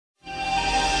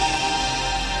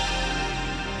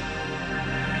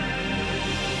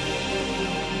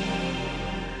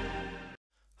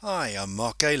Hi, I'm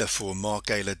Mark Gaylor for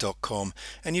markgaylor.com,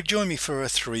 and you've joined me for a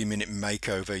 3-minute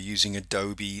makeover using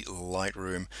Adobe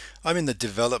Lightroom. I'm in the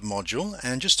Develop module,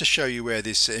 and just to show you where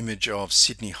this image of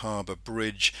Sydney Harbour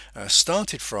Bridge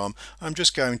started from, I'm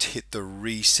just going to hit the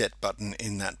reset button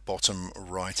in that bottom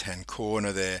right hand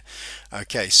corner there.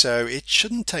 Okay, so it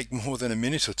shouldn't take more than a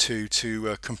minute or two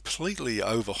to completely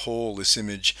overhaul this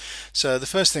image. So the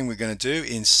first thing we're going to do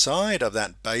inside of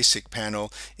that basic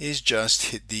panel is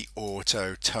just hit the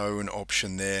auto tone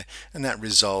option there, and that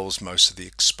resolves most of the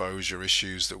exposure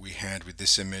issues that we had with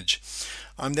this image.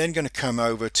 I'm then going to come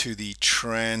over to the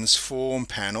transform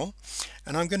panel,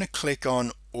 and I'm going to click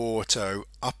on auto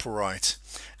upright,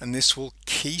 and this will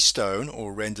keystone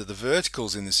or render the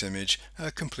verticals in this image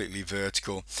completely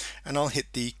vertical, and I'll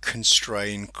hit the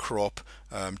constrain crop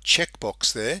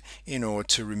checkbox there in order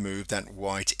to remove that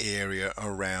white area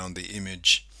around the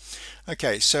image.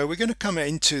 Okay, so we're going to come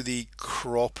into the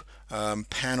crop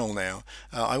panel now.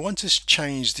 I want to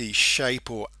change the shape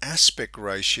or aspect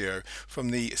ratio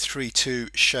from the 3:2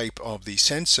 shape of the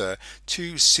sensor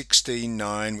to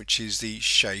 16:9, which is the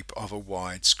shape of a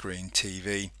widescreen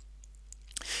TV.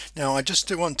 Now I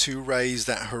just want to raise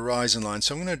that horizon line,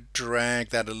 so I'm going to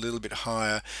drag that a little bit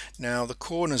higher. Now the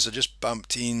corners are just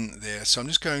bumped in there, so I'm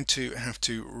just going to have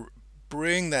to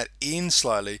bring that in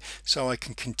slightly so I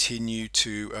can continue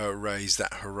to raise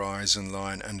that horizon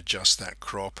line and adjust that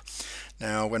crop.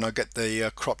 Now when I get the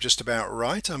crop just about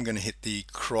right, I'm going to hit the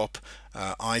crop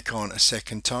icon a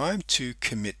second time to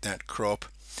commit that crop.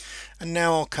 And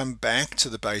now I'll come back to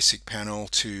the basic panel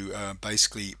to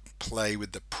basically play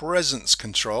with the presence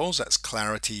controls. That's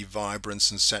clarity,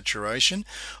 vibrance and saturation.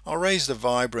 I'll raise the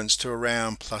vibrance to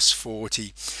around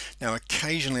 +40. Now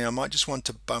occasionally I might just want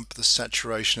to bump the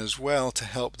saturation as well to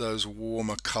help those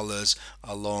warmer colors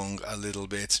along a little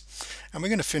bit. And we're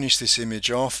going to finish this image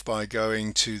off by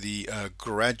going to the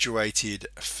graduated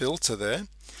filter there.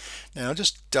 Now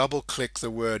just double click the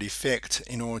word effect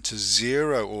in order to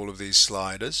zero all of these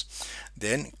sliders,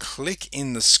 then click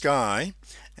in the sky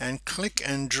and click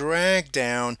and drag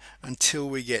down until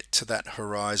we get to that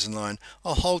horizon line.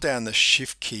 I'll hold down the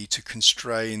shift key to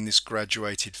constrain this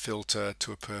graduated filter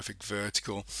to a perfect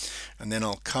vertical, and then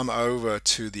I'll come over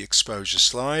to the exposure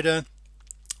slider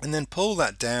and then pull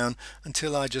that down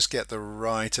until I just get the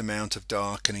right amount of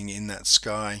darkening in that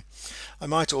sky. I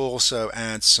might also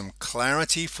add some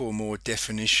clarity for more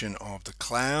definition of the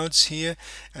clouds here,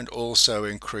 and also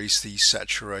increase the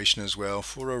saturation as well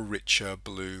for a richer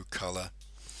blue color.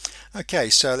 Okay,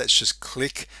 so let's just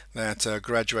click that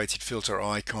graduated filter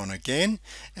icon again,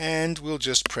 and we'll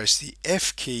just press the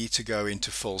F key to go into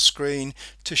full screen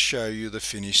to show you the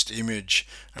finished image.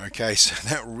 Okay, so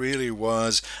that really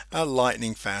was a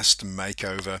lightning fast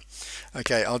makeover.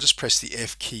 Okay, I'll just press the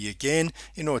F key again.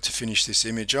 In order to finish this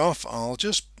image off, I'll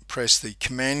just press the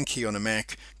Command key on a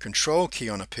Mac, Control key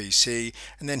on a PC,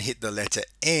 and then hit the letter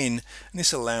N, and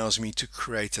this allows me to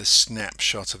create a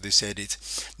snapshot of this edit.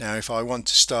 Now if I want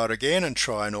to start again and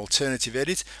try an alternative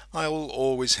edit, I will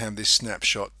always have this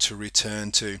snapshot to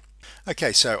return to.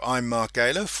 Okay, so I'm Mark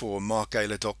Gaylor for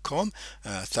markgaylor.com.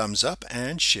 Thumbs up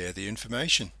and share the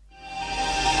information.